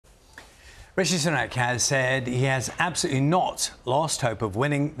Rishi Sunak has said he has absolutely not lost hope of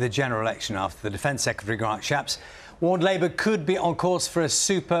winning the general election after the Defence Secretary Grant Shapps warned Labour could be on course for a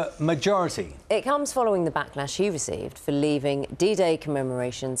super majority. It comes following the backlash he received for leaving D-Day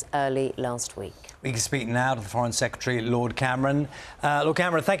commemorations early last week. We can speak now to the Foreign Secretary, Lord Caameron. Lord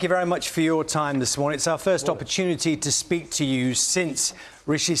Caameron, thank you very much for your time this morning. It's our first opportunity to speak to you since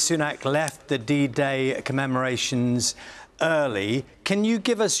Rishi Sunak left the D-Day commemorations early. Can you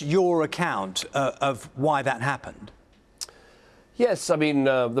give us your account of why that happened? Yes, I mean,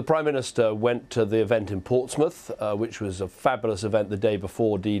 the Prime Minister went to the event in Portsmouth, which was a fabulous event the day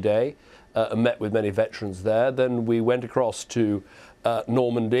before D-Day, and met with many veterans there. Then we went across to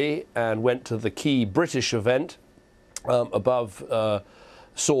Normandy and went to the key British event above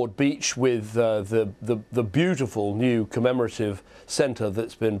Sword Beach with the beautiful new commemorative centre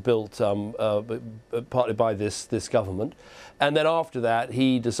that's been built partly by this government. And then after that,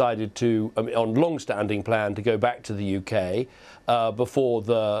 he decided to, on long-standing plan, to go back to the UK before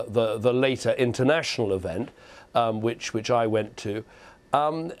the later international event, which I went to.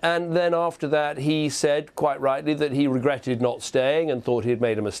 And then after that, he said, quite rightly, that he regretted not staying and thought he had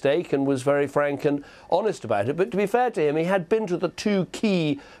made a mistake and was very frank and honest about it. But to be fair to him, he had been to the two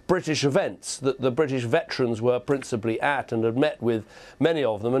key British events that the British veterans were principally at and had met with many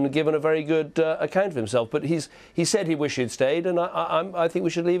of them and had given a very good account of himself. But he said he wished he'd stayed, and I think we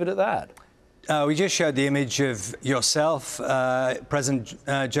should leave it at that. We just showed the image of yourself, President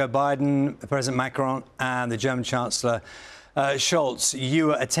Joe Biden, President Macron and the German Chancellor Scholz. You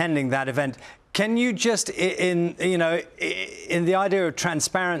were attending that event. Can you just, in the idea of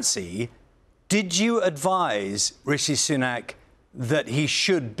transparency, did you advise Rishi Sunak that he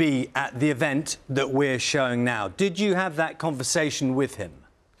should be at the event that we're showing now? Did you have that conversation with him?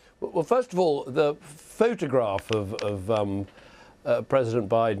 Well, first of all, the photograph of President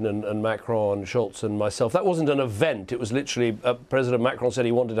Biden and Macron, Scholz and myself, that wasn't an event. It was literally President Macron said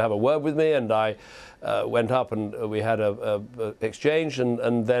he wanted to have a word with me, and I went up and we had a exchange,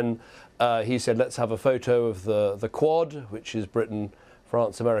 and then he said, let's have a photo of the Quad, which is Britain,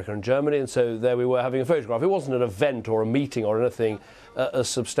 France, America and Germany. And so there we were having a photograph. It wasn't an event or a meeting or anything as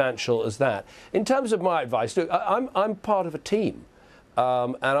substantial as that. In terms of my advice, look, I'm part of a team,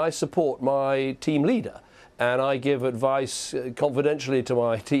 and I support my team leader. And I give advice confidentially to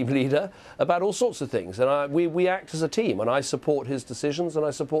my team leader about all sorts of things. And we act as a team, and I support his decisions and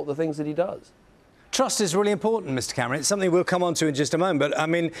I support the things that he does. Trust is really important, Mr. Caameron. It's something we'll come on to in just a moment. But, I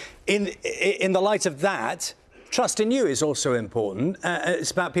mean, in the light of that, trust in you is also important.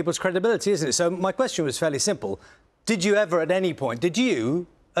 It's about people's credibility, isn't it? So my question was fairly simple. Did you ever, at any point, did you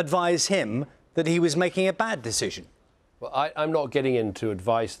advise him that he was making a bad decision? Well, I'm not getting into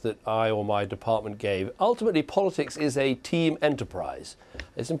advice that I or my department gave. Ultimately, politics is a team enterprise.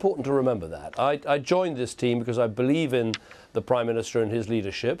 It's important to remember that. I joined this team because I believe in the Prime Minister and his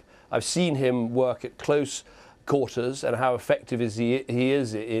leadership. I've seen him work at close quarters and how effective he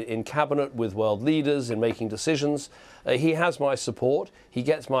is in cabinet with world leaders in making decisions. He has my support. He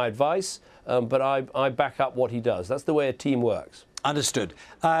gets my advice, but I back up what he does. That's the way a team works. Understood.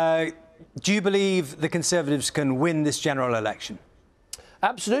 Do you believe the Conservatives can win this general election?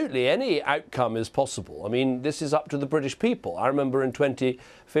 Absolutely. Any outcome is possible. I mean, this is up to the British people. I remember in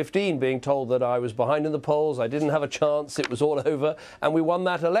 2015 being told that I was behind in the polls, I didn't have a chance, it was all over, and we won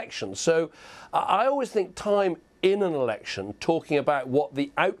that election. So I always think time in an election, talking about what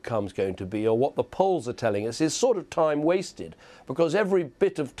the outcome's going to be or what the polls are telling us, is sort of time wasted, because every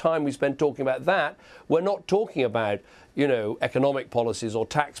bit of time we spend talking about that, we're not talking about, you know, economic policies or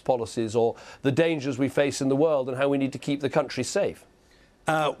tax policies or the dangers we face in the world and how we need to keep the country safe.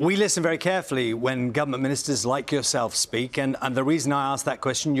 We listen very carefully when government ministers like yourself speak, and the reason I asked that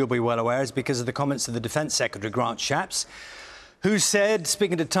question, you'll be well aware, is because of the comments of the Defence Secretary Grant Shapps, who said,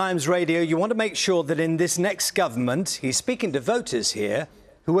 speaking to Times Radio, you want to make sure that in this next government, he's speaking to voters here,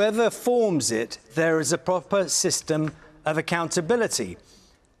 whoever forms it, there is a proper system of accountability.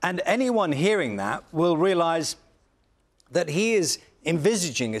 And anyone hearing that will realise that he is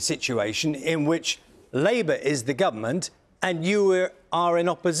envisaging a situation in which Labour is the government and you are in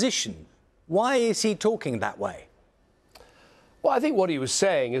opposition. Why is he talking that way? Well, I think what he was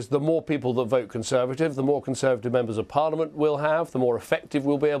saying is the more people that vote Conservative, the more Conservative members of Parliament we'll have, the more effective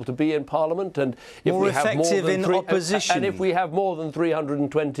we'll be able to be in Parliament. And if more we have effective in opposition. And if we have more than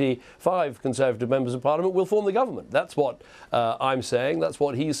 325 Conservative members of Parliament, we'll form the government. That's what I'm saying. That's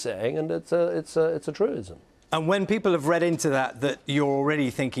what he's saying, and it's a truism. And when people have read into that you're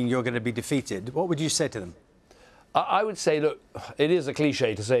already thinking you're going to be defeated, what would you say to them? I would say, look, it is a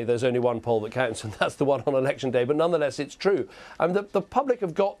cliche to say there's only one poll that counts, and that's the one on election day. But nonetheless, it's true. I mean, the public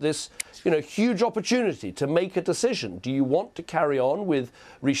have got this, huge opportunity to make a decision. Do you want to carry on with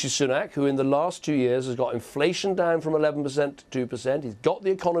Rishi Sunak, who in the last 2 years has got inflation down from 11% to 2%? He's got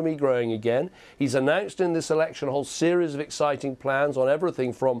the economy growing again. He's announced in this election a whole series of exciting plans on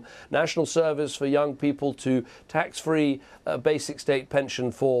everything from national service for young people to tax-free basic state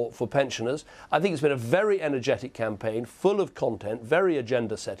pension for pensioners. I think it's been a very energetic campaign, full of content, very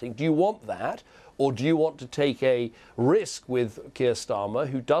agenda setting. Do you want that? Or do you want to take a risk with Keir Starmer,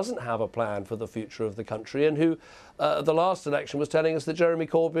 who doesn't have a plan for the future of the country and who, the last election, was telling us that Jeremy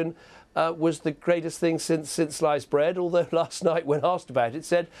Corbyn was the greatest thing since sliced bread, although last night when asked about it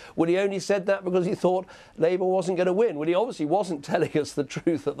said, well, he only said that because he thought Labour wasn't going to win. Well, he obviously wasn't telling us the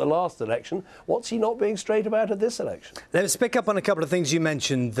truth at the last election. What's he not being straight about at this election? Let's pick up on a couple of things you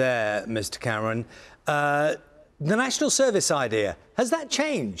mentioned there, Mr. Caameron. The national service idea, has that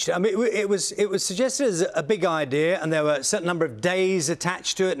changed? I mean, it was suggested as a big idea and there were a certain number of days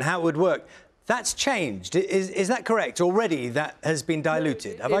attached to it and how it would work. That's changed. Is that correct? Already that has been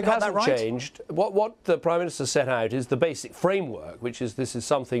diluted. Have I got that right? It hasn't changed. What the Prime Minister set out is the basic framework, which is this is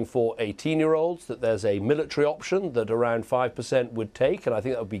something for 18-year-olds, that there's a military option that around 5% would take, and I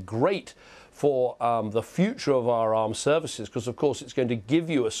think that would be great for the future of our armed services, because of course it's going to give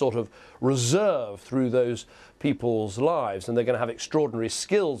you a sort of reserve through those people's lives, and they're going to have extraordinary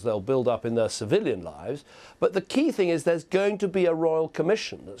skills they'll build up in their civilian lives. But the key thing is there's going to be a Royal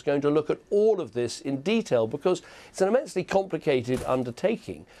Commission that's going to look at all of this in detail, because it's an immensely complicated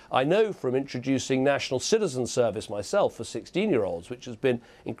undertaking. I know from introducing National Citizen Service myself for 16-year-olds, which has been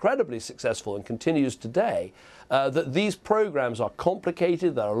incredibly successful and continues today, that these programmes are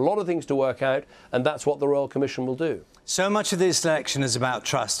complicated, there are a lot of things to work out, and that's what the Royal Commission will do. So much of this election is about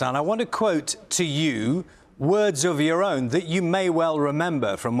trust, and I want to quote to you words of your own that you may well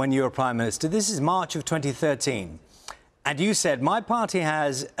remember from when you were Prime Minister. This is March of 2013. And you said, my party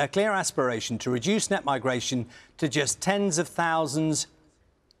has a clear aspiration to reduce net migration to just tens of thousands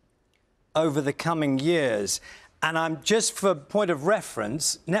over the coming years. And I'm just for point of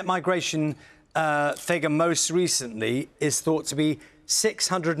reference, net migration figure most recently is thought to be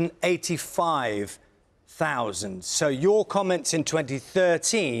 685,000. So your comments in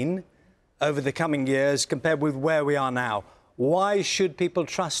 2013 over the coming years compared with where we are now. Why should people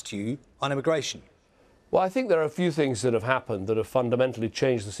trust you on immigration? Well, I think there are a few things that have happened that have fundamentally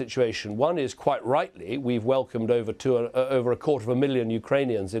changed the situation. One is, quite rightly, we've welcomed over 250,000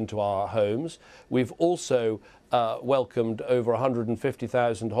 Ukrainians into our homes. We've also welcomed over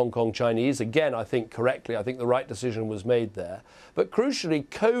 150,000 Hong Kong Chinese. Again, I think correctly, I think the right decision was made there. But crucially,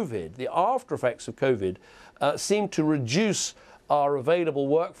 COVID, the after effects of COVID, seemed to reduce our available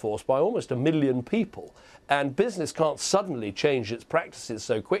workforce by almost 1 million people. And business can't suddenly change its practices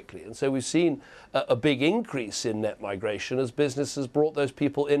so quickly. And so we've seen a big increase in net migration as business has brought those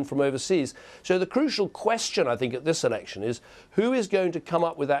people in from overseas. So the crucial question, I think, at this election is who is going to come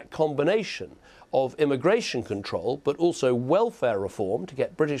up with that combination of immigration control, but also welfare reform to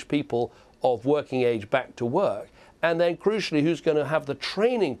get British people of working age back to work, and then crucially who's going to have the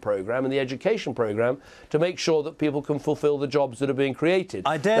training programme and the education programme to make sure that people can fulfil the jobs that are being created.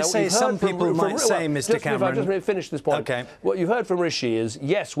 I dare say some people might say, Mr. Caameron... Just let me finish this point. Okay. What you've heard from Rishi is,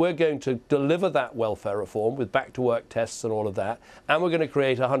 yes, we're going to deliver that welfare reform with back-to-work tests and all of that, and we're going to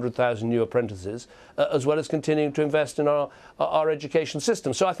create 100,000 new apprentices, as well as continuing to invest in our education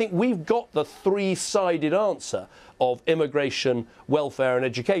system. So I think we've got the three-sided answer of immigration, welfare and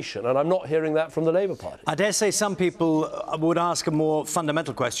education, and I'm not hearing that from the Labour Party. I dare say some people would ask a more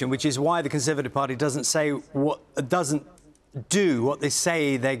fundamental question, which is why the Conservative Party doesn't do what they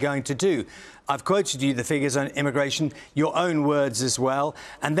say they're going to do. I've quoted you the figures on immigration, your own words as well,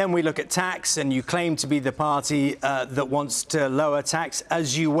 and then we look at tax, and you claim to be the party that wants to lower tax.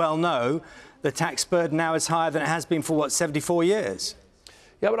 As you well know, the tax burden now is higher than it has been for, what, 74 years?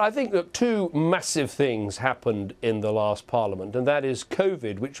 Yeah, but I think that two massive things happened in the last Parliament, and that is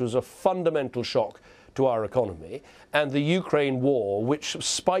COVID, which was a fundamental shock to our economy, and the Ukraine war, which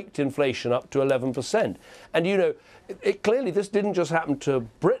spiked inflation up to 11%. And, you know, clearly this didn't just happen to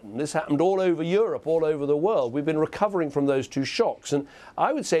Britain, this happened all over Europe, all over the world. We've been recovering from those two shocks, and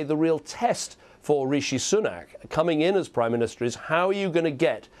I would say the real test for Rishi Sunak coming in as Prime Minister is, how are you going to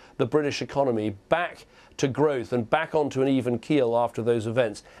get the British economy back to growth and back onto an even keel after those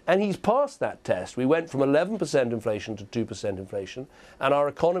events? And he's passed that test. We went from 11% inflation to 2% inflation, and our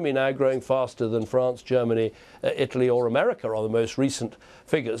economy now growing faster than France, Germany, Italy or America are the most recent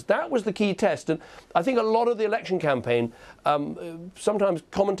figures. That was the key test. And I think a lot of the election campaign, sometimes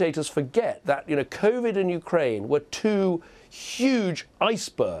commentators forget that, COVID and Ukraine were two huge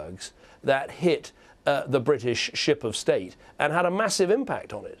icebergs that hit the British ship of state and had a massive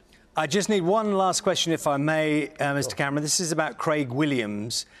impact on it. I just need one last question, if I may, Mr. Caameron. This is about Craig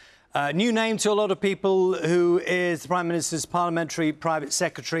Williams. New name to a lot of people, who is the Prime Minister's Parliamentary Private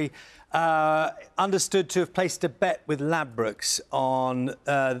Secretary, understood to have placed a bet with Ladbrokes on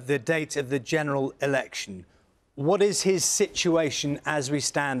the date of the general election. What is his situation as we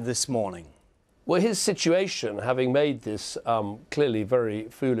stand this morning? Well, his situation, having made this clearly very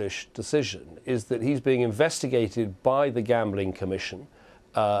foolish decision, is that he's being investigated by the Gambling Commission,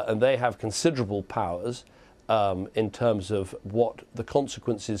 and they have considerable powers in terms of what the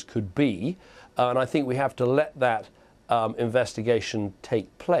consequences could be. And I think we have to let that investigation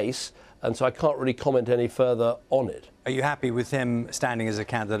take place. And so I can't really comment any further on it. Are you happy with him standing as a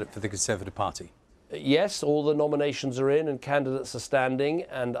candidate for the Conservative Party? Yes, all the nominations are in and candidates are standing,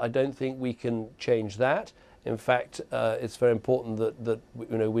 and I don't think we can change that. In fact, it's very important that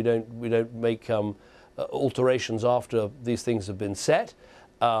we don't make alterations after these things have been set.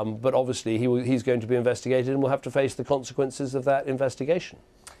 But obviously he's going to be investigated and will have to face the consequences of that investigation.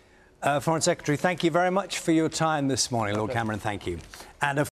 Foreign Secretary, thank you very much for your time this morning, Lord Caameron. Thank you. And